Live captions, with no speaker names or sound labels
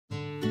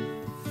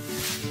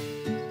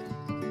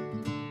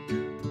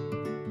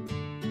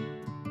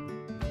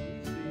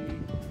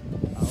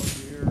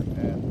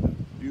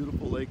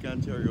Lake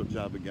Ontario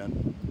job again.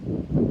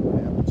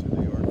 Appleton,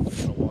 New York. We're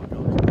gonna walk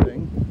out to the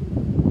thing.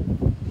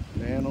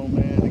 Man, oh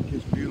man, it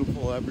gets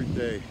beautiful every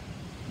day.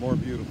 More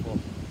beautiful.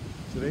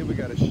 Today we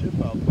got a ship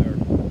out there,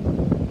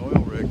 an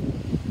oil rig.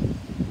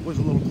 It was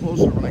a little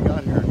closer when I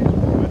got here and he's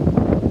moving.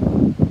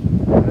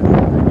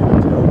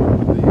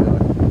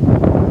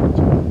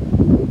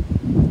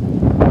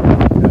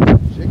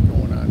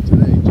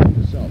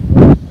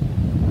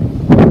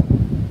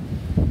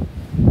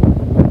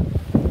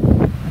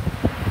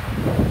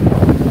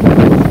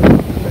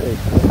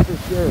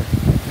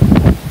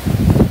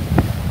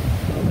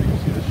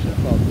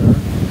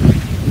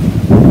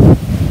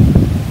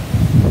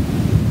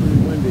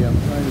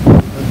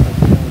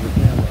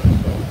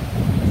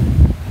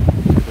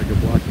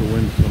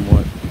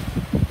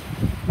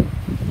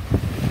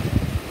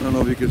 I don't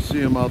know if you can see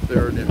him out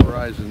there in the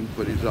horizon,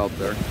 but he's out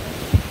there.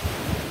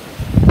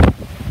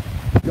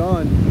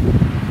 Gone.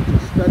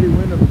 It's a steady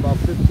wind of about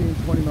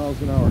 15-20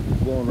 miles an hour,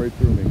 just blowing right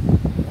through me.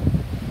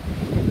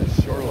 Look at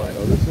this shoreline.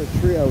 Oh, this is a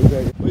tree I was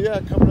at. But yeah,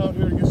 coming out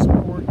here to get some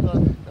more work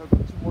done. Got 2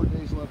 more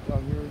days left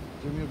out here.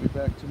 Jimmy will be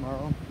back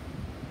tomorrow.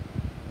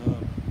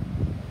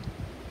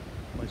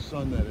 My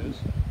son, that is.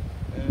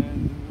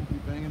 And we'll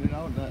be banging it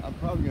out. And I'm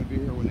probably going to be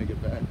here when they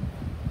get back.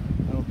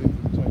 I don't think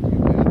it's time to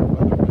get bad. The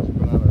weather has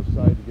been on our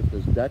side to get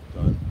this deck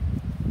done.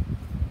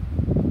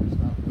 It's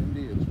not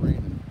windy, it's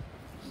raining.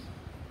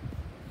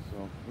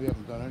 So we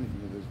haven't done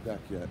anything to this deck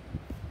yet.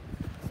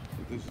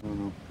 But this, I don't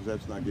know, because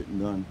that's not getting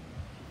done.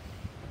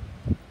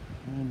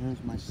 And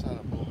there's my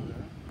setup over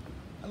there.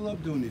 I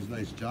love doing these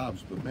nice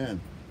jobs, but man,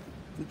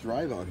 the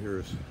drive out here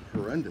is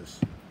horrendous.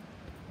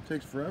 It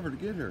takes forever to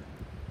get here.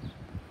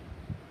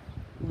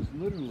 It was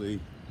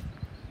literally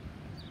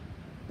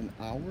an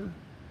hour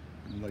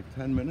and like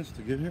 10 minutes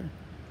to get here.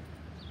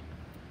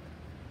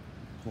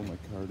 Pull my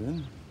card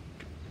in.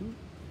 Do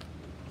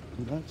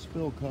not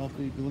spill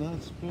coffee. Do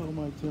not spill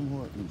my Tim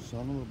Hortons.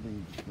 Son of a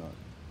bean nut.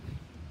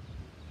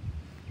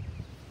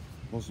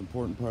 Most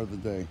important part of the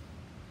day.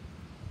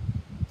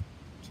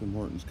 Tim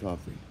Hortons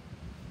coffee.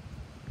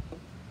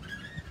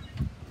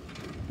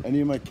 Any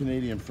of my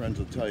Canadian friends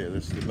will tell you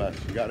this is the best.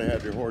 You gotta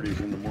have your Horties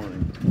in the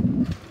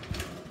morning.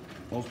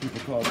 Most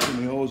people call it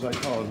Timmy Hoes, I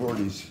call it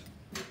Horties.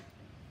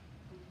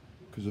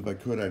 Because if I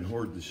could, I'd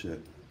hoard the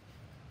shit.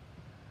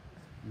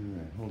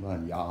 Alright, hold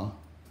on, y'all.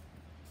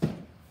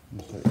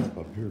 I'll set you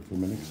up here for a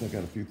minute because I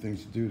got a few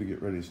things to do to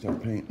get ready to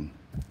start painting.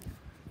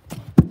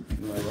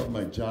 You know, I love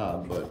my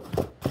job, but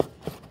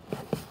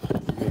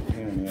it's a big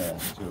pain in the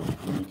ass too,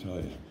 let me tell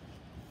you.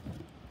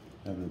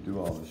 Having to do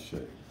all this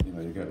shit. You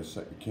know, you gotta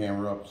set your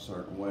camera up a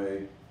certain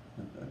way.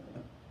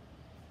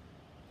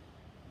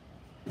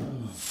 You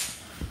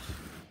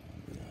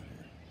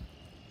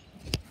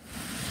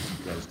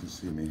guys can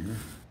see me here.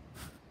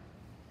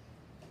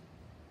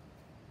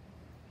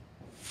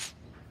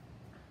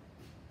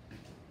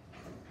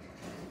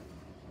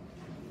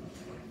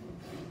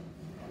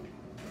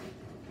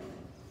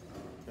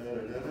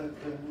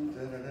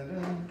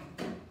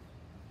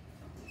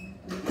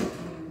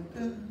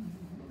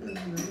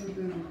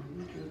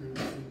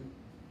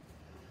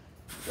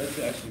 That's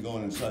actually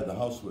going inside the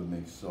house with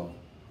me, so.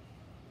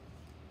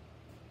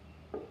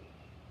 Some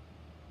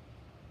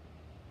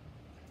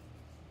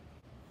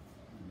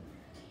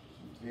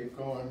tape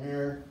going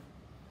here.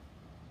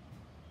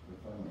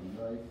 Find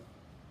my knife.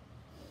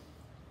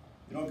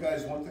 You know,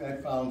 guys, one thing I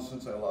found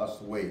since I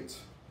lost weight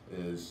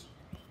is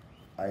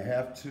I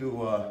have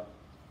to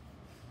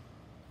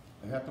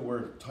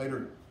wear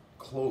tighter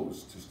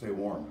clothes to stay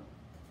warm.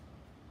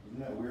 Isn't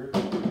that weird?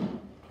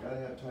 Gotta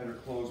have tighter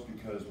clothes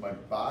because my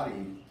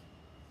body,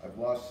 I've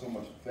lost so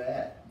much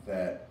fat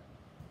that,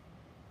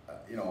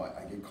 you know,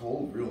 I get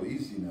cold real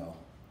easy now.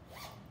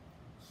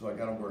 So I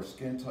gotta wear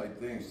skin tight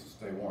things to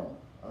stay warm.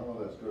 I don't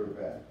know if that's good or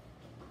bad,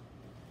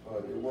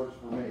 but it works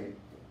for me.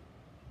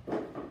 I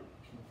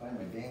can't find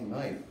my dang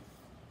knife.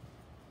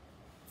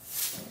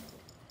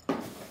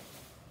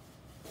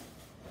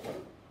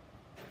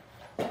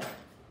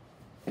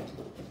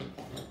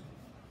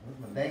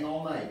 Dang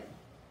all night.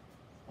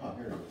 Oh,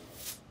 here it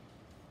is.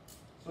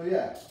 So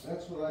yeah,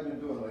 that's what I've been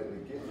doing lately,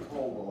 getting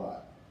cold a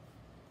lot.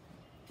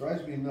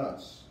 Drives me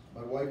nuts.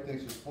 My wife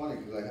thinks it's funny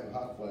because I have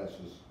hot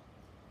flashes.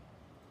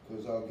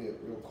 Because I'll get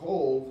real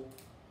cold,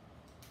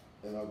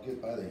 and I'll get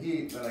by the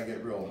heat, then I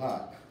get real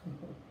hot.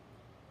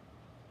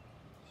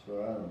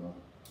 So I don't know.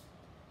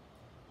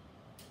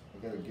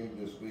 I got a gig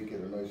this week at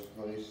a nice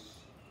place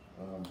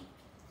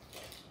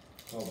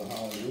called the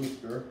Holland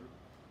Rooster.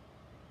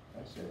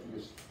 Actually, I think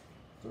it's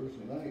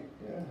Thursday night,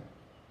 yeah.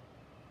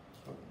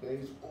 A couple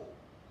days. Oh,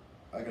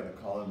 I got to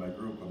call in my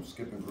group. I'm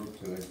skipping group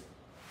today.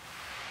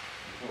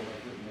 I told I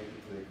couldn't make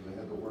it today because I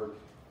had to work.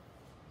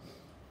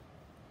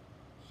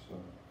 So I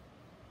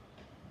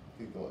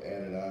think they'll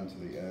add it on to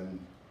the end.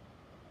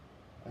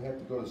 I have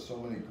to go to so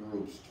many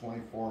groups,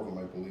 24 of them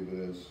I believe it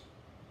is.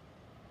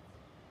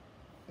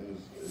 And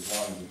as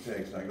long as it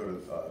takes, and I go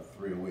to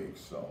 3 a week,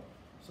 so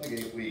it's like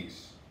 8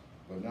 weeks.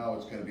 But now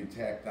it's going to be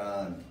tacked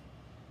on,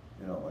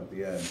 you know, at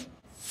the end.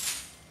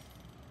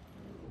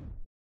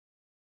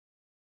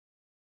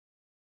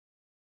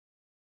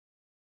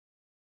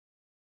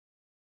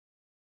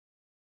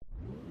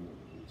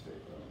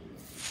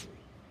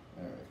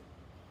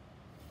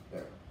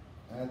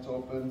 That's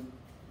open.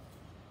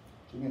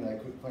 Jimmy and I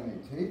couldn't find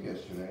any tape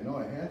yesterday. I know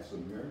I had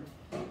some here.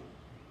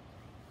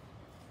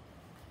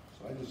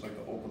 So I just like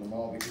to open them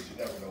all because you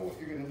never know what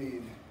you're going to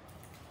need.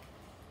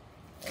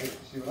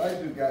 See, what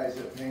I do, guys,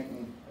 at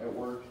painting at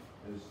work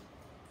is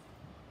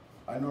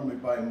I normally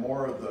buy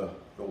more of the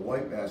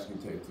white masking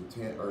tape, the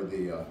tan, or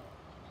the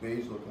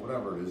beige look,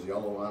 whatever it is,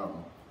 yellow, I don't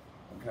know.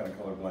 I'm kind of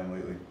colorblind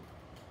lately.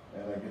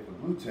 And I get the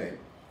blue tape.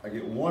 I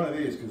get one of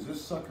these because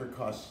this sucker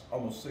costs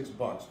almost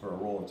 $6 for a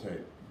roll of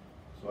tape.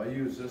 So I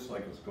use this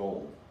like it's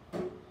gold.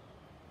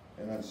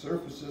 And on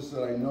surfaces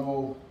that I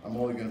know I'm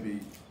only going to be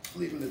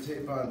leaving the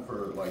tape on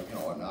for like, you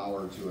know, an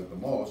hour or two at the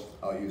most,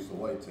 I'll use the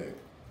white tape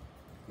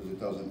because it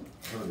doesn't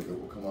hurt it. It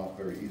will come off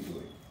very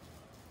easily.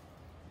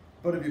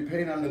 But if you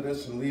paint onto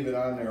this and leave it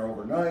on there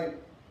overnight,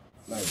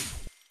 nice.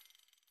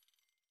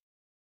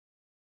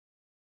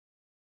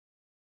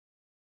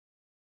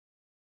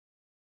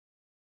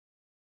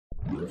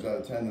 9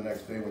 out of 10 the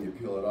next day when you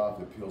peel it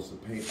off, it peels the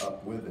paint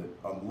up with it,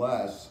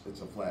 unless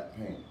it's a flat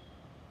paint.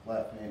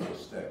 Flat paint will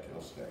stick,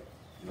 it'll stick.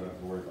 You don't have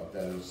to worry about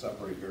that, it'll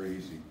separate very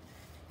easy.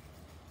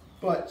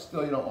 But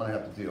still, you don't want to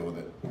have to deal with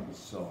it.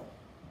 So,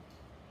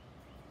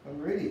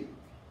 I'm ready.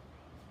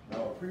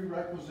 Now, a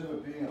prerequisite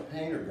of being a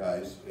painter,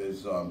 guys,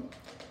 is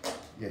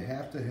you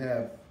have to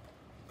have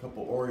a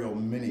couple Oreo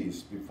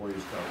minis before you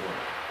start work.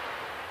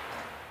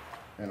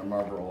 And a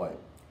Marlboro Light.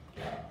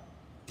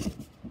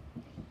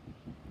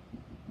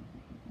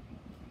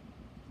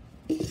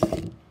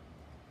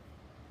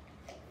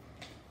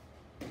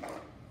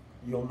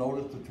 You'll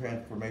notice the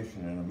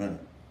transformation in a minute.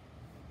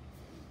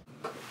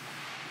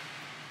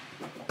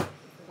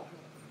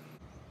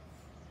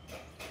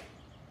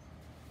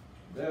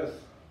 This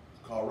is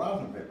called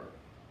rosin paper.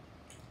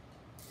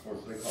 Of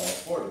course, they call it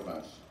floor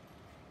defense.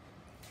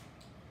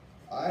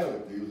 I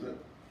like to use it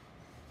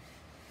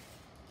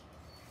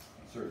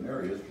in certain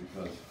areas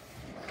because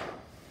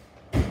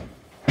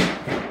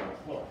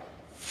look,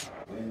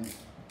 wind.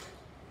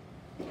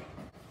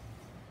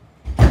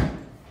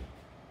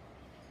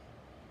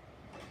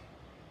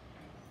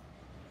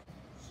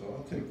 So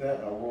I'll take that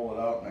and I'll roll it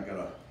out, and I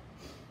gotta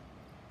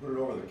put it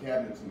over the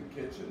cabinets in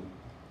the kitchen,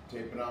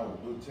 tape it on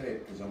with blue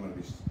tape because I'm gonna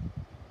be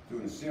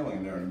doing the ceiling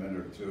in there in a minute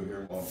or two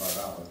here, well, about an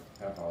hour,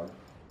 half hour.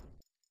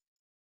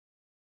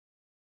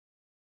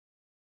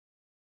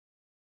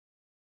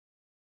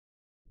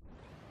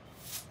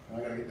 And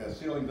I gotta get that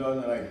ceiling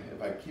done, and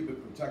if I keep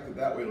it protected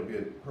that way, it'll be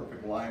a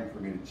perfect line for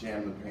me to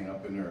jam the paint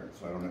up in there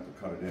so I don't have to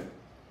cut it in.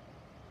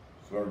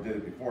 So whoever did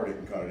it before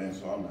didn't cut it in,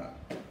 so I'm not.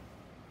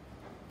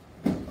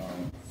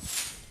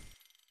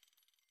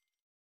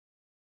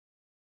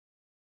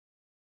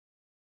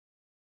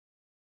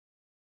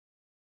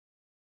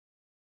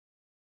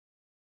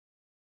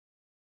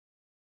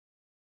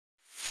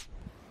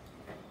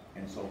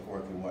 And so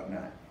forth and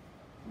whatnot.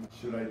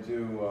 Should I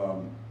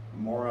do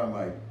more on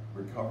my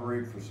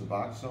recovery for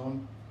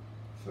Suboxone?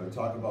 Should I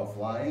talk about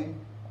flying?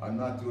 I'm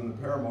not doing the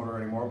paramotor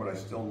anymore, but I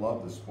still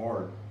love the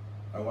sport.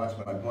 I watched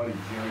my buddy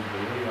Jerry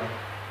Galea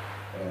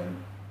and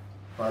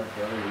Bart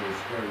Berry, who was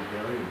Scary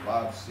Barry, and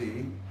Bob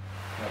C,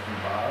 Captain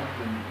Bob,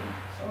 and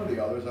some of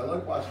the others. I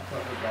like watching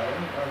tougher guys. I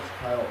don't watch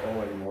Kyle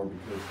O anymore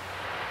because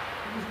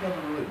he just never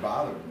really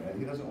bothered me, man.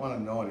 He doesn't want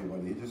to know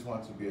anybody. He just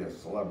wants to be a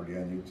celebrity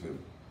on YouTube.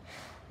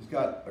 He's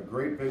got a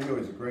great video,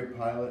 he's a great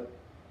pilot.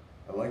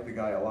 I like the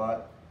guy a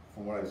lot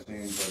from what I've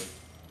seen, but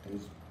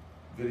his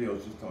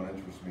videos just don't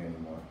interest me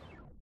anymore.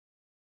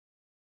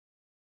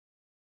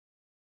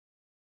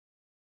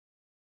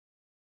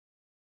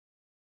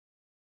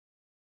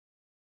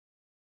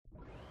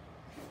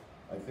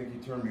 I think he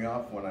turned me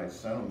off when I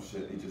sent him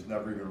shit. He just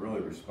never even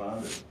really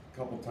responded. A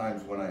couple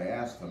times when I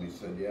asked him, he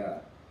said, yeah,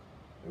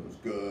 it was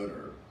good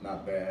or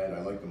not bad. I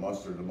like the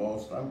mustard the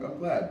most. I'm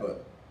glad,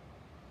 but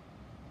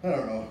I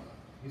don't know.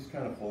 He's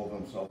kind of full of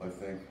himself, I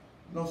think.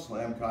 No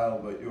slam, Kyle,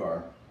 but you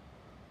are.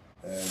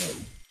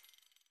 And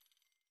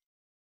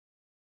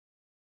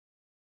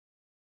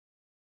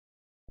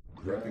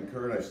Captain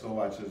Kurt, I still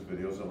watch his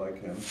videos. I like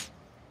him.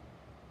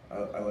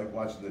 I like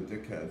watching the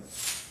dickhead,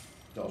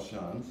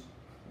 Delshans.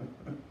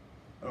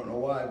 I don't know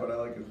why, but I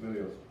like his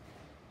videos.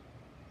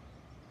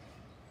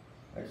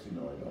 Actually,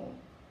 no, I don't.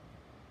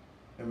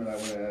 Him and I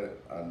went at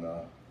it on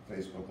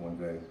Facebook one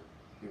day.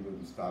 He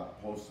wouldn't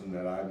stop posting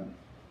that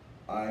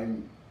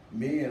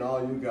me and all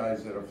you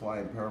guys that are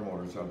flying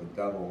paramotors are the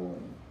devil,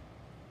 and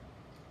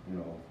you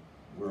know,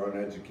 we're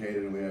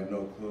uneducated and we have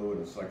no clue.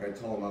 And it's like I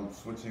told him I'm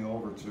switching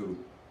over to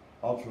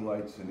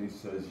ultralights, and he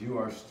says, you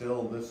are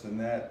still this and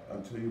that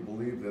until you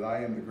believe that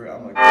I am the great.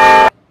 I'm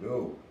like,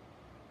 yo,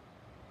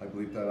 I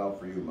bleeped that out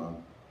for you,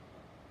 Mom.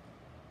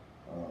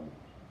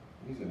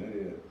 He's an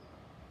idiot,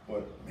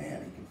 but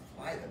man, he can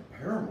fly the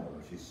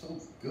paramotors. He's so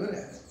good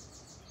at it.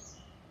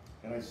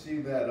 And I see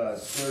that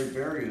Scary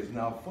Barry is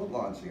now foot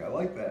launching. I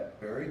like that,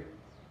 Barry.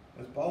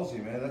 That's ballsy,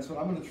 man. That's what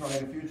I'm going to try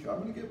in the future. I'm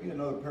going to get me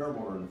another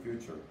paramotor in the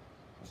future.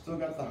 I still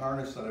got the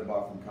harness that I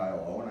bought from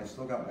Kyle O, and I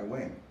still got my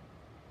wing.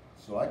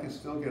 So I can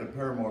still get a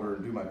paramotor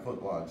and do my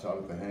foot launch out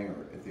at the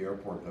hangar at the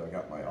airport that I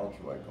got my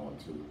ultralight going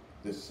to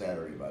this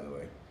Saturday, by the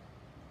way.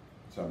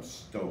 So I'm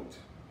stoked.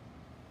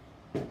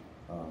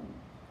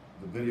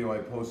 The video I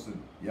posted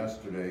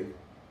yesterday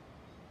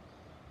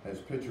has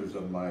pictures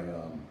of my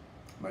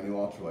my new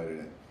ultralight in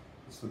it.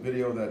 It's the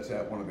video that's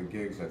at one of the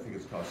gigs. I think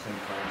it's called St.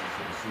 Francis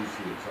of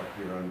Assisi. It's up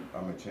here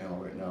on my channel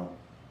right now.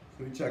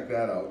 So you check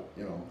that out,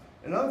 you know.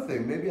 Another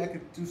thing, maybe I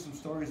could do some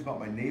stories about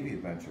my Navy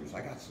adventures.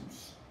 I got some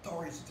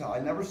stories to tell. I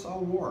never saw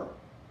war.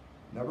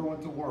 Never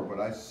went to war, but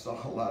I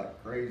saw a lot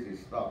of crazy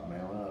stuff,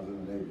 man, when I was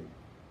in the Navy.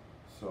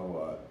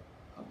 So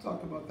I'll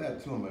talk about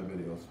that too in my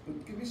videos.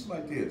 But give me some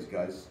ideas,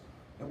 guys.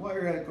 And while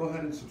you're at it, go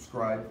ahead and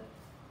subscribe.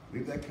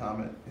 Leave that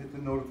comment. Hit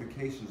the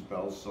notifications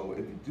bell so if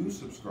you do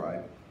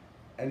subscribe,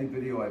 any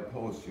video I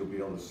post, you'll be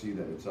able to see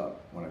that it's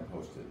up when I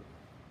post it.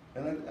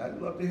 And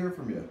I'd love to hear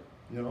from you,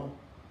 you know.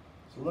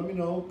 So let me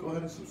know. Go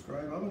ahead and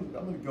subscribe. I'm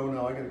gonna go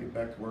now. I gotta get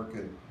back to work,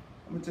 and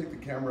I'm gonna take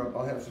the camera up.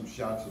 I'll have some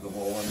shots of the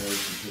hole on there,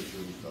 some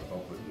pictures and stuff I'll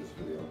put in this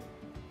video,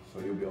 so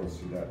you'll be able to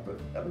see that. But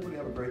everybody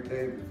have a great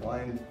day. If you're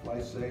flying,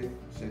 fly safe.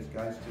 Safe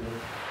skies too.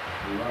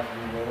 If you're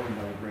rocking and rolling,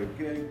 have a great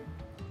gig.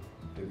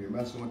 If you're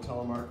messing with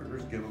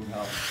telemarketers, give them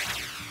help.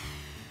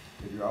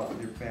 If you're out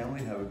with your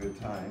family, have a good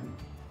time.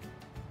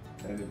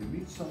 And if you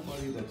meet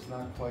somebody that's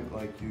not quite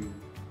like you,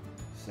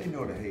 say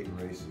no to hate and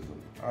racism.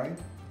 All right?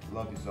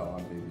 Love you all.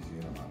 I'm Davey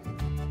Z, and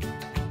I'm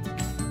out.